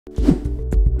Hi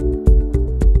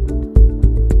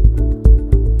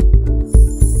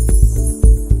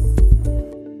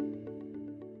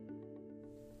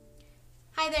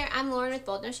there, I'm Lauren with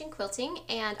Bold Notion Quilting,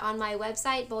 and on my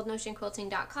website,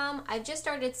 boldnotionquilting.com, I've just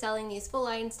started selling these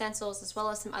full-line stencils as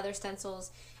well as some other stencils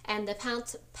and the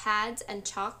pounce pads and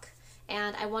chalk.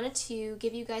 And I wanted to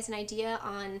give you guys an idea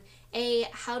on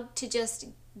how to just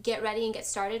get ready and get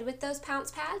started with those pounce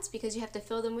pads, because you have to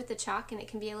fill them with the chalk and it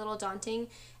can be a little daunting,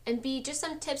 and just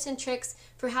some tips and tricks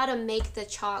for how to make the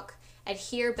chalk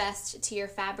adhere best to your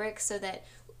fabric so that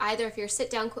either if you're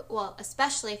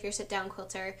especially if you're sit-down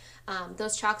quilter,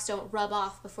 those chalks don't rub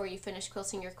off before you finish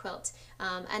quilting your quilt.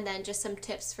 And then just some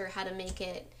tips for how to make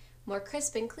it more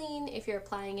crisp and clean if you're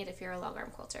applying it if you're a long arm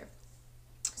quilter.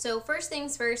 So first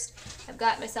things first, I've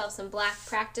got myself some black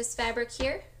practice fabric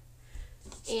here.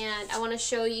 And I want to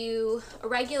show you a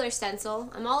regular stencil.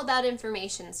 I'm all about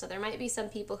information, so there might be some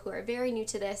people who are very new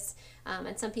to this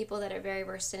and some people that are very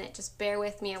versed in it. Just bear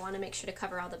with me, I want to make sure to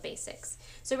cover all the basics.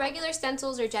 So regular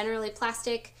stencils are generally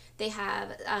plastic. They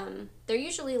have, they're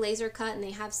usually laser cut and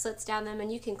they have slits down them,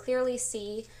 and you can clearly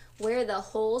see where the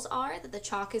holes are that the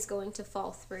chalk is going to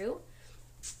fall through.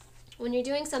 When you're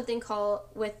doing something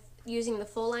with using the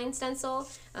full line stencil,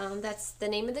 that's the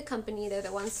name of the company. They're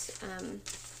the ones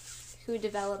who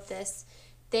developed this.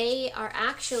 They are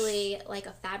actually like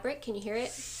a fabric. Can you hear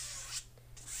it?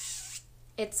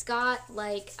 It's got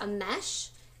like a mesh,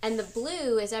 and the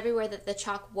blue is everywhere that the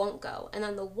chalk won't go, and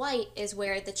then the white is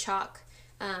where the chalk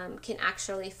can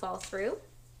actually fall through.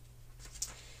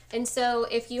 And so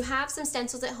if you have some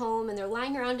stencils at home and they're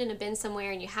lying around in a bin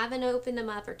somewhere and you haven't opened them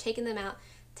up or taken them out,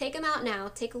 take them out now,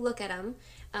 take a look at them.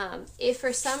 If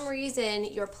for some reason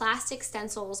your plastic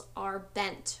stencils are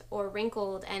bent or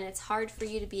wrinkled and it's hard for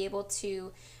you to be able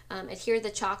to adhere the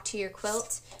chalk to your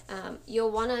quilt,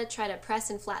 you'll want to try to press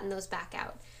and flatten those back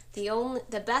out.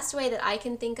 The best way that I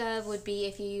can think of would be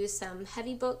if you use some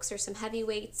heavy books or some heavy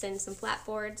weights and some flat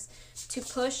boards to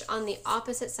push on the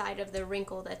opposite side of the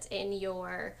wrinkle that's in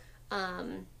your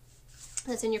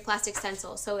plastic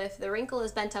stencil. So if the wrinkle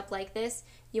is bent up like this,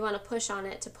 you want to push on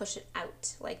it to push it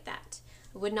out like that.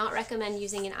 I would not recommend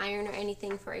using an iron or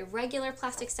anything for a regular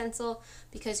plastic stencil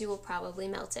because you will probably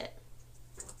melt it.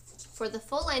 For the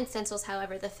full line stencils,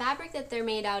 however, the fabric that they're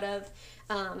made out of,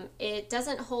 it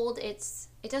doesn't hold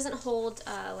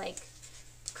like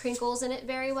crinkles in it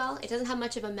very well. It doesn't have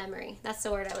much of a memory. That's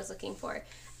the word I was looking for.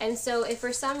 And so if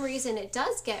for some reason it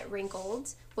does get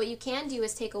wrinkled, what you can do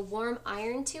is take a warm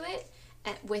iron to it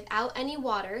without any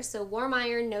water, so warm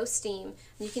iron, no steam, and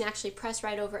you can actually press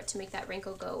right over it to make that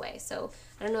wrinkle go away. So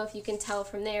I don't know if you can tell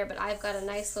from there, but I've got a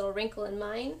nice little wrinkle in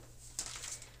mine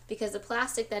because the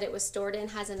plastic that it was stored in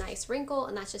has a nice wrinkle,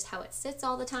 and that's just how it sits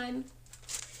all the time.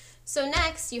 So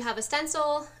next you have a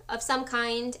stencil of some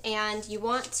kind and you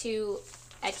want to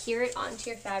adhere it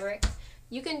onto your fabric.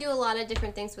 You can do a lot of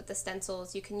different things with the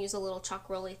stencils. You can use a little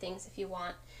chalk rolly things if you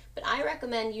want, but I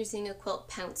recommend using a quilt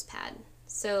pounce pad.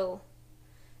 So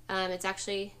it's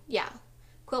actually, yeah,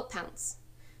 quilt pounce.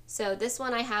 So this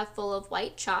one I have full of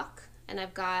white chalk, and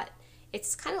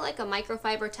it's kind of like a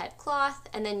microfiber type cloth,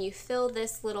 and then you fill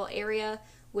this little area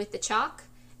with the chalk,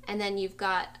 and then you've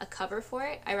got a cover for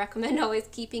it. I recommend always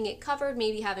keeping it covered,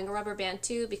 maybe having a rubber band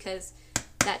too, because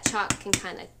that chalk can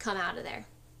kind of come out of there.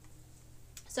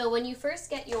 So when you first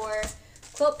get your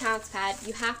quilt pounce pad,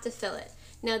 you have to fill it.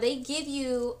 Now they give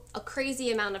you a crazy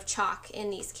amount of chalk in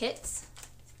these kits,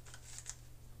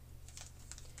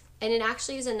 and it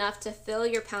actually is enough to fill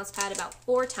your pounce pad about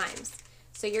 4 times.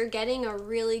 So you're getting a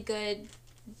really good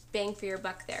bang for your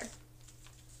buck there.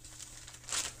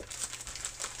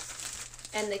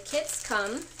 And the kits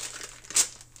come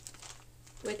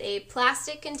with a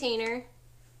plastic container.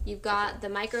 You've got the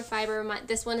microfiber,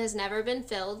 this one has never been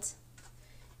filled.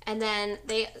 And then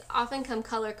they often come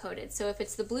color coded. So if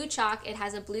it's the blue chalk, it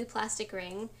has a blue plastic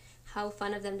ring. How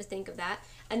fun of them to think of that.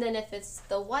 And then if it's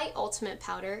the white ultimate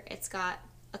powder, it's got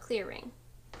a clear ring.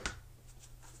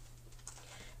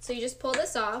 So you just pull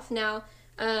this off. Now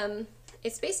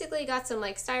it's basically got some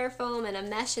like styrofoam and a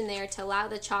mesh in there to allow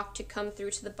the chalk to come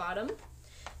through to the bottom.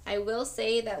 I will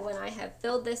say that when I have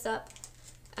filled this up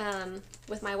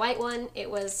with my white one, it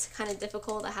was kind of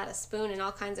difficult. I had a spoon and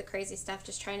all kinds of crazy stuff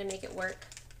just trying to make it work.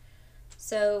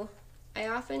 So I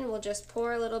often will just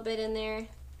pour a little bit in there,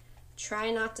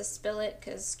 try not to spill it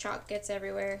because chalk gets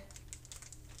everywhere.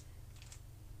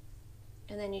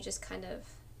 And then you just kind of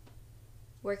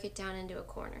work it down into a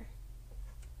corner.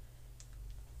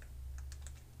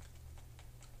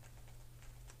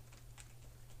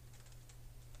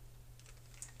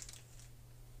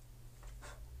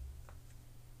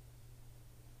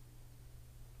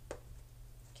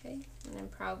 Okay, and I'm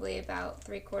probably about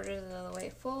 3/4 of the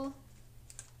way full.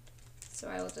 So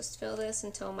I will just fill this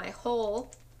until my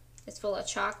hole is full of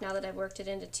chalk now that I've worked it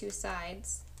into 2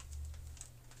 sides.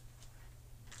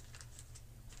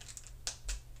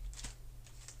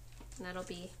 And that'll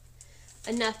be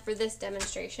enough for this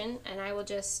demonstration, and I will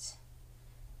just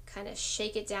kind of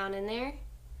shake it down in there.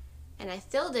 And I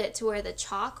filled it to where the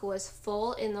chalk was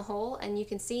full in the hole, and you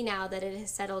can see now that it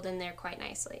has settled in there quite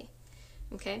nicely.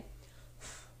 Okay?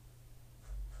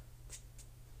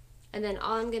 And then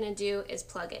all I'm going to do is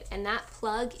plug it. And that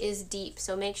plug is deep,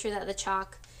 so make sure that the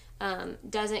chalk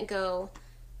doesn't go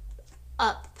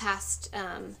up past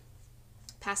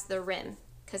the rim,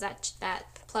 because that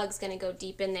plug's going to go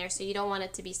deep in there, so you don't want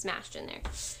it to be smashed in there.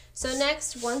 So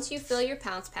next, once you fill your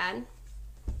pounce pad,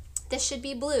 this should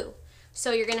be blue.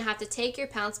 So you're going to have to take your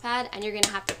pounce pad and you're going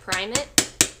to have to prime it.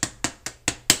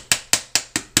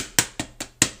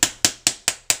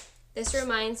 This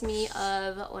reminds me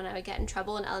of when I would get in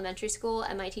trouble in elementary school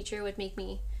and my teacher would make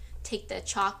me take the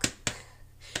chalk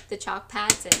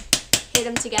pads and hit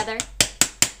them together.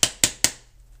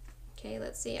 Okay,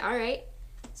 let's see. All right.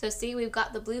 So see, we've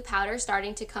got the blue powder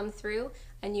starting to come through,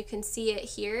 and you can see it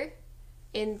here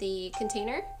in the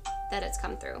container that it's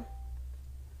come through.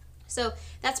 So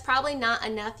that's probably not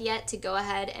enough yet to go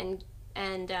ahead and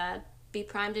be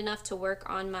primed enough to work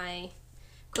on my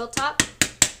quilt top.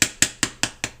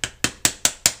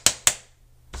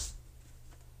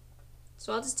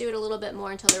 So I'll just do it a little bit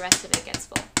more until the rest of it gets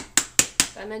full.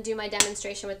 So I'm going to do my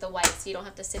demonstration with the white so you don't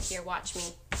have to sit here and watch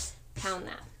me pound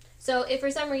that. So if for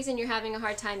some reason you're having a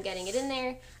hard time getting it in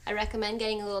there, I recommend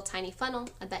getting a little tiny funnel.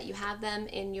 I bet you have them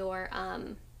in your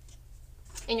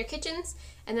kitchens,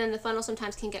 and then the funnel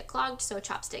sometimes can get clogged, so a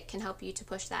chopstick can help you to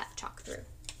push that chalk through.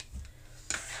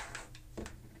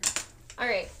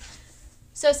 Alright,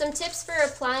 so some tips for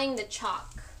applying the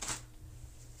chalk.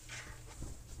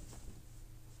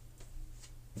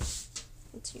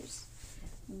 Let's use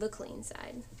the clean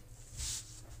side.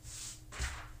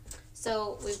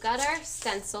 So we've got our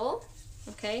stencil,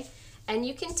 okay, and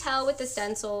you can tell with the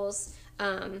stencils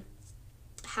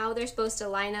how they're supposed to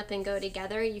line up and go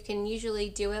together. You can usually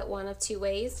do it one of 2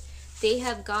 ways. They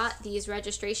have got these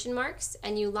registration marks,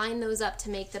 and you line those up to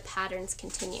make the patterns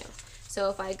continue. So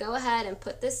if I go ahead and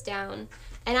put this down,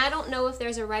 and I don't know if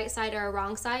there's a right side or a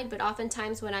wrong side, but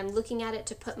oftentimes when I'm looking at it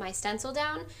to put my stencil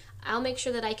down, I'll make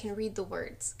sure that I can read the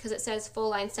words, because it says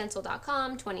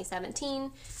fulllinestencil.com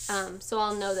 2017, so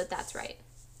I'll know that that's right.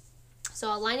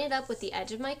 So I'll line it up with the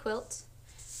edge of my quilt.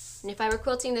 And if I were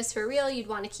quilting this for real, you'd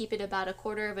want to keep it about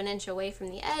 1/4 of an inch away from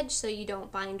the edge so you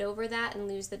don't bind over that and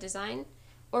lose the design,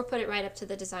 or put it right up to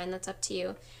the design. That's up to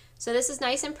you. So this is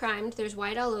nice and primed. There's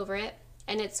white all over it,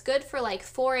 and it's good for like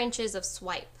 4 inches of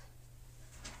swipe.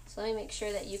 So let me make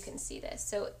sure that you can see this.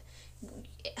 So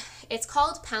it's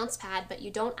called pounce pad, but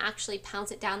you don't actually pounce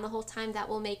it down the whole time. That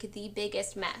will make the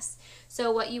biggest mess.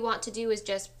 So what you want to do is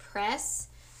just press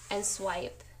and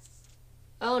swipe.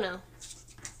 Oh no,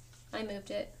 I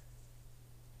moved it.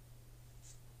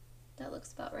 That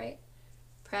looks about right.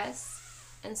 Press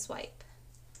and swipe.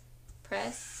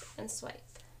 Press and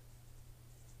swipe.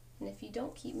 And if you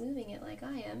don't keep moving it like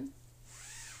I am,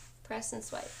 press and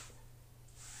swipe.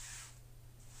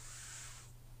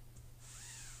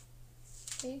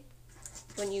 Okay.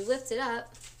 When you lift it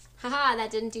up, haha,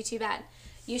 that didn't do too bad.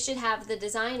 You should have the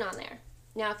design on there.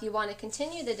 Now if you want to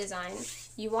continue the design,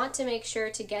 you want to make sure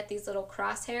to get these little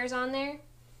crosshairs on there.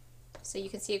 So you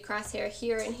can see a crosshair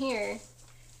here and here.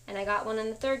 And I got one in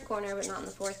the 3rd corner, but not in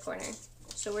the 4th corner.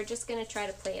 So we're just going to try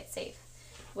to play it safe.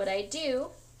 What I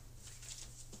do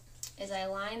is I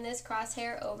line this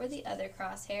crosshair over the other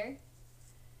crosshair.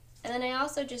 And then I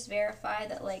also just verify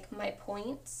that like my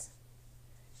points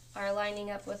are lining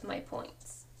up with my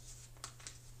points.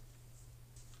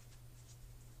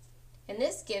 And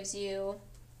this gives you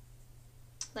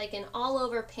like an all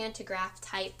over pantograph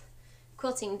type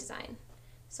quilting design.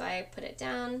 So I put it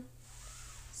down,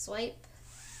 swipe,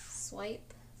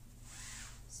 swipe,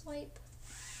 swipe.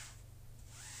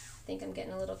 I think I'm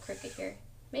getting a little crooked here.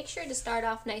 Make sure to start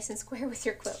off nice and square with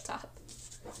your quilt top.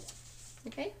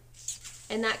 Okay?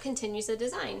 And that continues the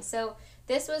design. So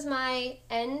this was my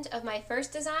end of my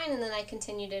first design, and then I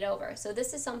continued it over. So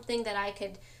this is something that I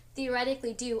could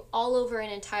theoretically do all over an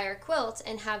entire quilt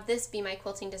and have this be my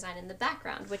quilting design in the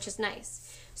background, which is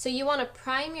nice. So you want to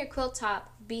prime your quilt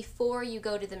top before you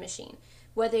go to the machine.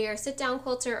 Whether you're a sit-down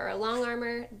quilter or a long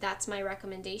armor, that's my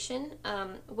recommendation.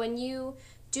 When you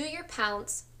do your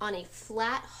pounce on a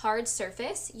flat, hard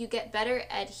surface, you get better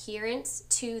adherence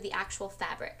to the actual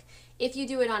fabric. If you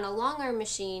do it on a long arm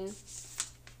machine,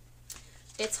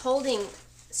 it's holding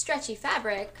stretchy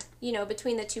fabric, you know,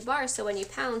 between the two bars, so when you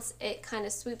pounce, it kind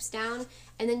of swoops down,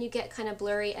 and then you get kind of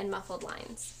blurry and muffled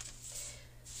lines.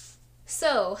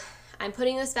 So I'm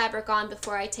putting this fabric on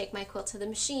before I take my quilt to the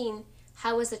machine.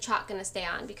 How is the chalk going to stay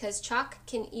on? Because chalk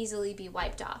can easily be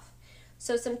wiped off.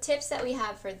 So some tips that we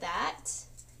have for that,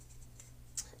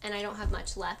 and I don't have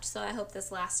much left, so I hope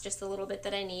this lasts just a little bit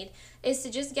that I need, is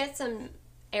to just get some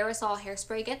aerosol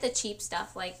hairspray. Get the cheap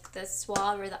stuff like the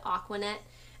Suave or the Aquanet,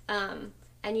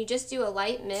 and you just do a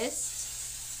light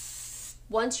mist.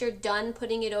 Once you're done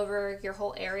putting it over your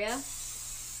whole area,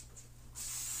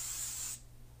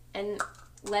 and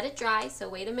let it dry, so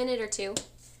wait a minute or two,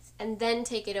 and then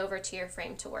take it over to your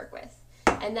frame to work with.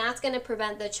 And that's going to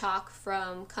prevent the chalk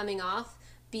from coming off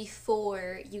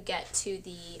before you get to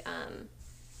the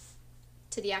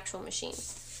actual machine.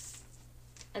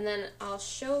 And then I'll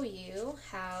show you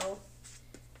how,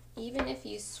 even if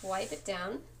you swipe it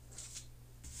down,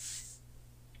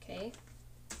 okay,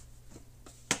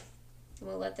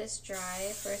 we'll let this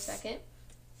dry for a second,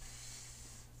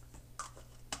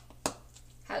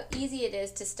 how easy it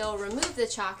is to still remove the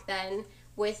chalk then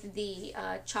with the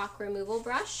chalk removal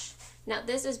brush. Now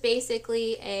this is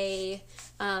basically a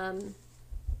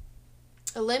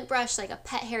lint brush, like a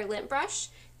pet hair lint brush.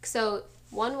 So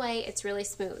one way it's really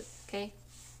smooth, okay?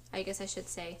 I guess I should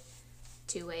say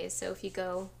two ways. So if you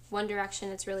go one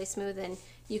direction, it's really smooth, and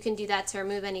you can do that to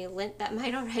remove any lint that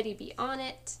might already be on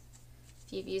it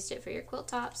if you've used it for your quilt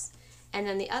tops. And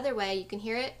then the other way, you can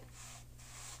hear it,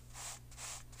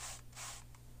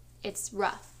 it's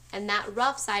rough, and that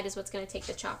rough side is what's going to take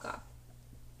the chalk off.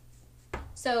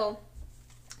 So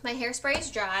my hairspray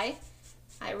is dry.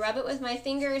 I rub it with my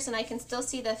fingers and I can still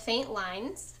see the faint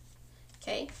lines,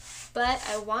 okay? But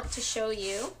I want to show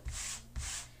you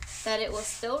that it will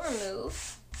still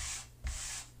remove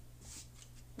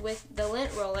with the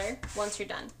lint roller once you're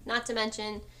done. Not to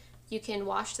mention, you can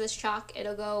wash this chalk,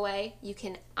 it'll go away. You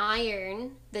can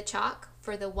iron the chalk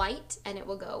for the white and it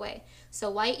will go away.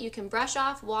 So white you can brush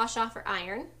off, wash off, or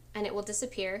iron, and it will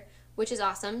disappear, which is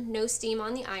awesome. No steam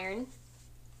on the iron.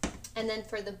 And then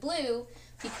for the blue,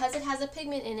 because it has a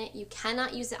pigment in it, you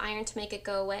cannot use the iron to make it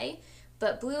go away,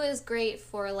 but blue is great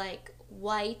for like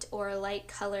white or light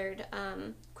colored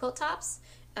quilt tops,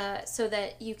 so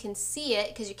that you can see it,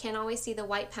 because you can't always see the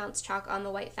white pounce chalk on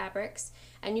the white fabrics,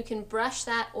 and you can brush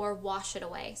that or wash it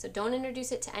away. So don't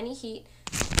introduce it to any heat.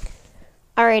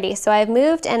 Alrighty, so I've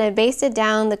moved and I've basted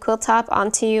down the quilt top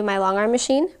onto my long arm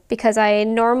machine because I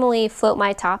normally float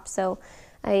my top, so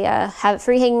I have it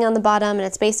free hanging on the bottom and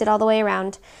it's basted all the way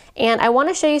around. And I want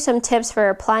to show you some tips for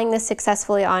applying this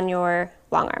successfully on your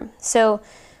long arm. So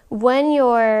when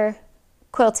you're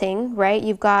quilting, right,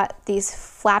 you've got these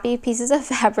flappy pieces of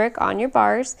fabric on your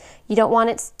bars. You don't want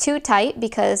it too tight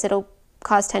because it'll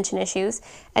cause tension issues.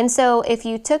 And so if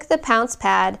you took the pounce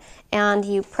pad and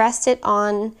you pressed it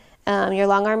on your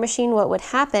long arm machine, what would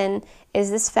happen is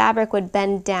this fabric would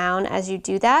bend down as you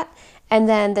do that, and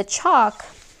then the chalk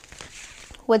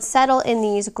would settle in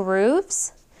these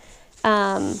grooves,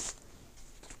 fat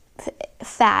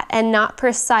and not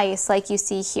precise like you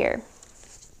see here.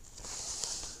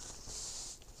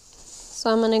 So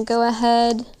I'm going to go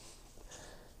ahead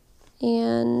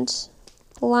and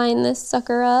line this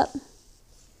sucker up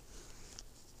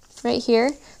right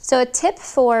here. So a tip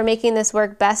for making this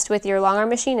work best with your long arm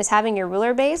machine is having your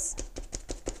ruler base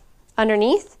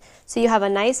underneath, so you have a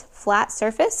nice flat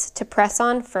surface to press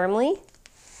on firmly.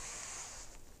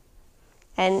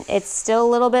 And it's still a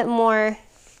little bit more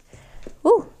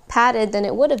padded than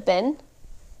it would have been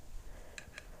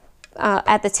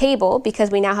at the table, because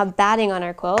we now have batting on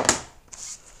our quilt.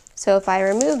 So if I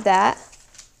remove that,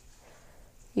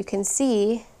 you can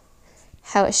see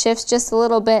how it shifts just a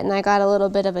little bit, and I got a little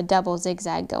bit of a double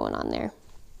zigzag going on there.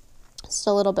 Just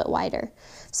a little bit wider.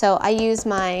 So I use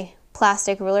my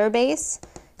plastic ruler base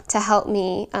to help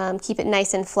me keep it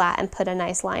nice and flat and put a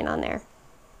nice line on there.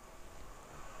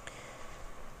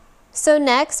 So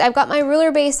next, I've got my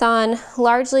ruler base on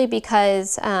largely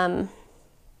because I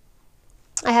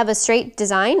have a straight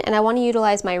design and I want to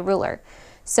utilize my ruler.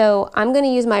 So I'm going to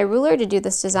use my ruler to do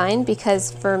this design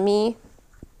because for me,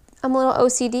 I'm a little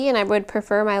OCD and I would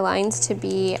prefer my lines to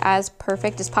be as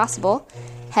perfect as possible.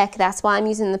 Heck, that's why I'm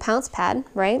using the pounce pad,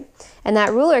 right? And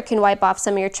that ruler can wipe off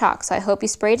some of your chalk, so I hope you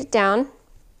sprayed it down.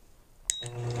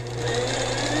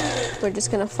 We're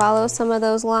just going to follow some of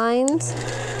those lines.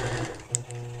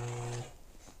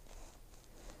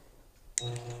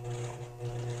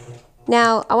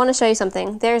 Now, I want to show you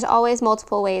something. There's always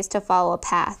multiple ways to follow a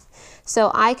path.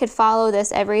 So I could follow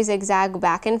this every zigzag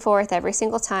back and forth every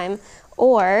single time,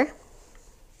 or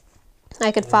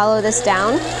I could follow this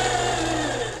down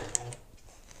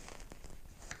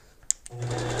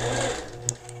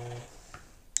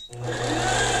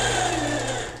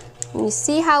you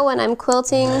see how when I'm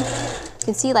quilting, you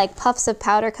can see like puffs of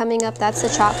powder coming up? That's the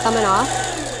chalk coming off.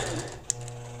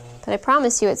 But I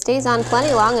promise you, it stays on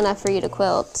plenty long enough for you to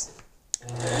quilt.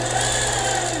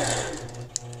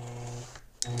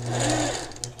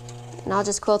 And I'll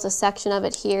just quilt a section of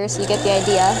it here so you get the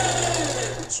idea.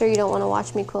 I'm sure you don't want to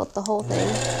watch me quilt the whole thing.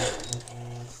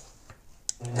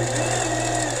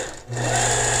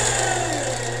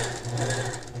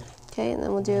 Okay, and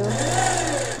then we'll do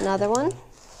another one.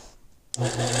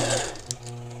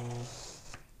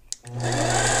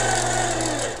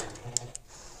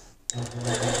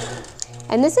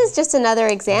 And this is just another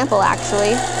example,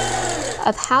 actually,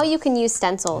 of how you can use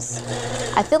stencils.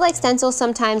 I feel like stencils,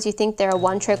 sometimes you think they're a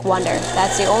one-trick wonder.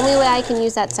 That's the only way I can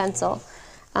use that stencil.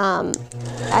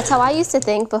 That's how I used to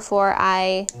think before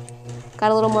I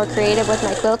got a little more creative with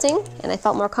my quilting and I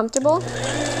felt more comfortable.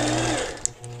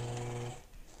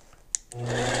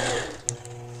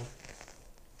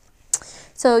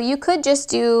 So you could just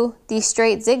do these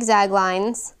straight zigzag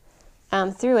lines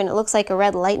through, and it looks like a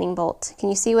red lightning bolt. Can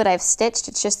you see what I've stitched?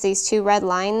 It's just these two red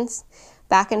lines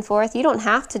back and forth. You don't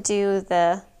have to do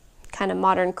the kind of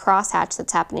modern crosshatch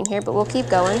that's happening here, but we'll keep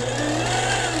going.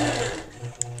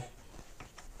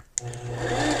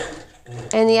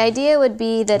 And the idea would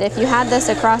be that if you had this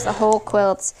across the whole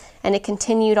quilt and it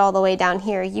continued all the way down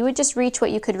here, you would just reach what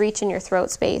you could reach in your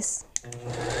throat space.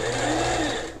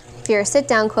 If you're a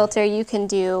sit-down quilter, you can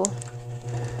do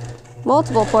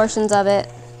multiple portions of it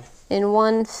in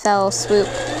one fell swoop.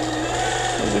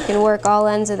 And you can work all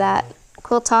ends of that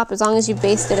quilt top as long as you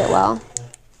basted it well.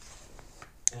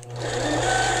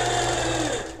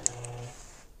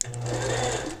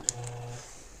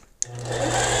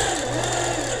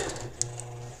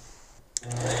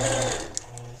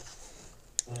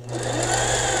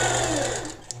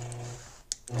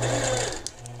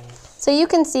 So you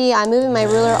can see I'm moving my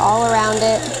ruler all around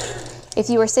it. If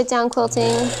you were sit-down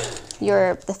quilting,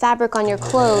 the fabric on your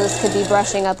clothes could be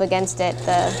brushing up against it.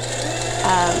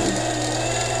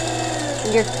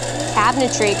 Your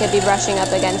cabinetry could be brushing up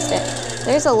against it.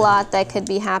 There's a lot that could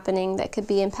be happening that could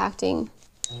be impacting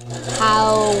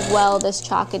how well this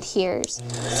chalk adheres.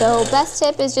 So best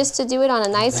tip is just to do it on a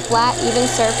nice flat even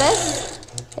surface.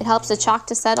 It helps the chalk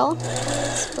to settle.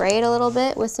 Spray it a little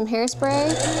bit with some hairspray,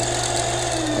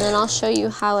 and then I'll show you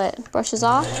how it brushes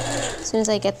off as soon as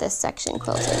I get this section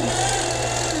quilted.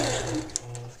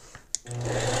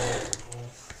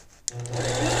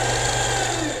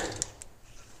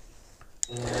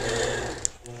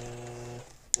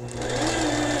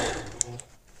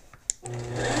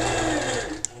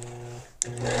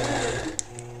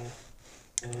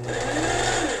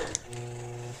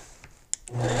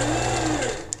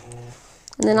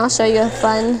 And then I'll show you a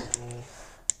fun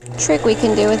trick we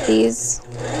can do with these.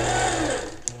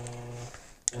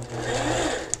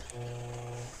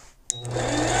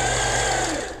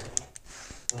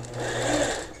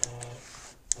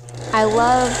 I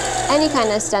love any kind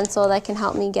of stencil that can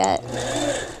help me get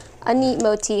a neat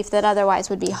motif that otherwise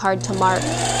would be hard to mark.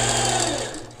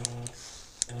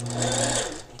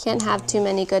 Can't have too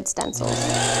many good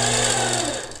stencils.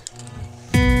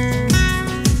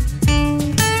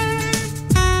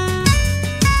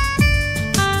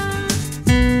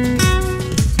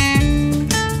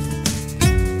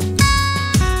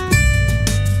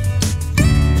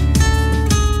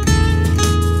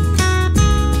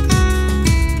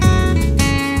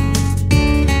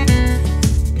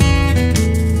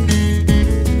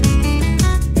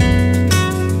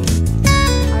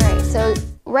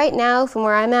 Right now, from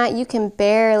where I'm at, you can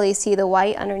barely see the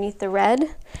white underneath the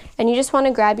red, and you just want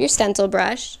to grab your stencil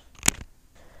brush.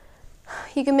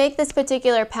 You can make this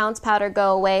particular pounce powder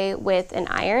go away with an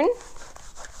iron.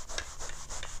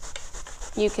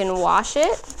 You can wash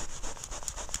it.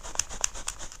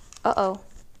 Uh-oh,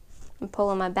 I'm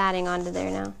pulling my batting onto there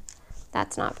now.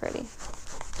 That's not pretty.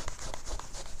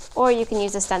 Or you can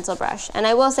use a stencil brush. And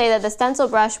I will say that the stencil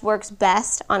brush works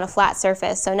best on a flat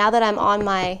surface. So now that I'm on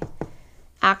my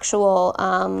actual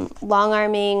long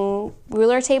arming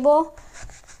ruler table,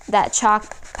 that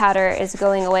chalk powder is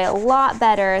going away a lot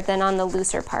better than on the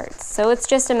looser parts. So it's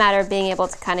just a matter of being able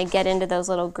to kind of get into those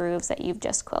little grooves that you've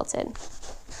just quilted.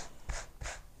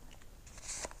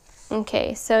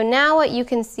 Okay, so now what you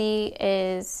can see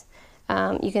is,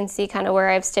 you can see kind of where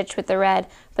I've stitched with the red,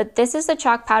 but this is the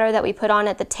chalk powder that we put on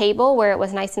at the table where it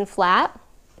was nice and flat.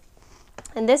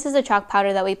 And this is the chalk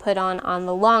powder that we put on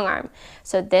the long arm.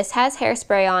 So this has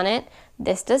hairspray on it,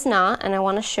 this does not, and I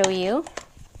want to show you.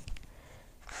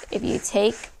 If you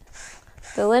take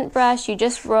the lint brush, you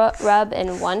just rub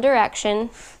in one direction,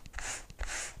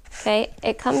 okay,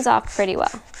 it comes off pretty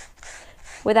well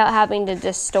without having to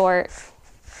distort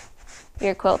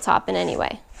your quilt top in any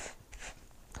way.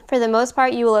 For the most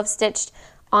part, you will have stitched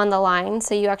on the line,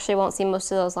 so you actually won't see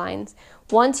most of those lines.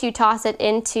 Once you toss it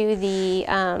into the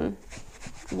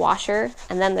washer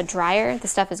and then the dryer, the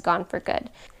stuff is gone for good.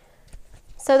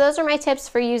 So those are my tips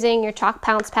for using your chalk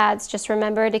pounce pads. Just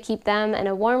remember to keep them in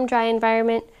a warm, dry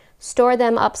environment. Store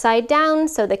them upside down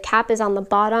so the cap is on the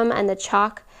bottom and the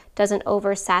chalk doesn't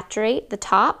oversaturate the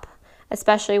top,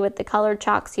 especially with the colored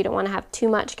chalks. You don't want to have too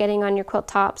much getting on your quilt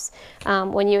tops.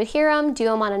 When you adhere them, do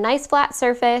them on a nice flat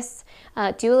surface.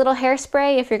 Do a little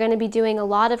hairspray if you're going to be doing a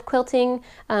lot of quilting,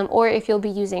 or if you'll be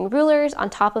using rulers on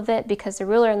top of it, because the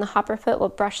ruler and the hopper foot will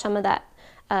brush some of that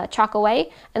chalk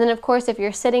away. And then of course, if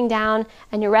you're sitting down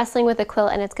and you're wrestling with a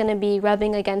quilt and it's going to be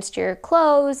rubbing against your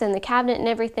clothes and the cabinet and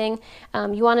everything,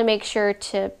 you want to make sure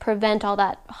to prevent all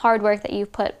that hard work that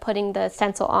you've putting the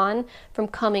stencil on from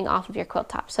coming off of your quilt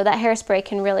top. So that hairspray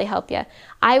can really help you.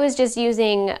 I was just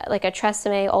using like a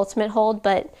Tresemme Ultimate Hold,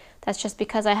 but that's just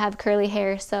because I have curly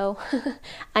hair, so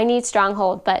I need strong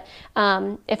hold. But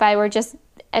if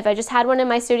I just had one in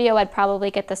my studio, I'd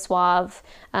probably get the Suave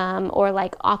or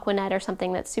like Aquanet or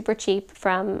something that's super cheap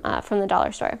from the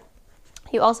dollar store.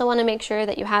 You also want to make sure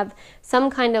that you have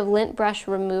some kind of lint brush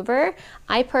remover.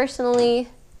 I personally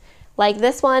like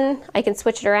this one. I can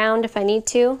switch it around if I need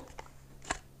to,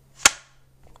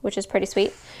 which is pretty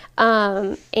sweet.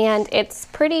 And it's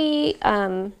pretty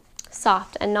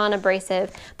soft and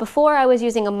non-abrasive. Before, I was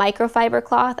using a microfiber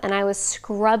cloth and I was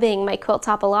scrubbing my quilt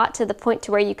top a lot to the point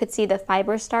to where you could see the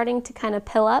fibers starting to kind of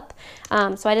pill up.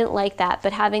 So I didn't like that,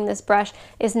 but having this brush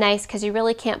is nice because you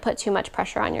really can't put too much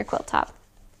pressure on your quilt top.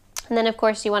 And then of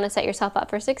course you want to set yourself up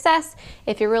for success.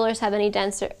 If your rulers have any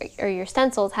dents or your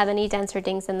stencils have any dents or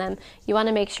dings in them, you want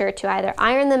to make sure to either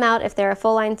iron them out if they're a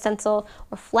full line stencil,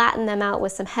 or flatten them out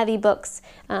with some heavy books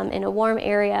in a warm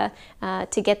area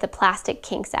to get the plastic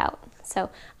kinks out. So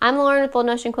I'm Lauren with Bold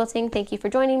Notion Quilting. Thank you for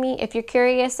joining me. If you're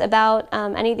curious about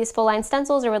any of these full line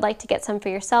stencils or would like to get some for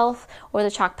yourself, or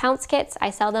the chalk pounce kits, I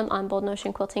sell them on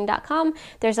boldnotionquilting.com.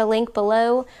 There's a link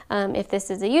below. If this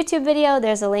is a YouTube video,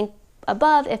 there's a link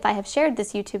above if I have shared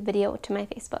this YouTube video to my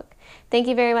Facebook. Thank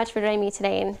you very much for joining me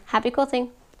today, and happy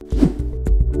quilting!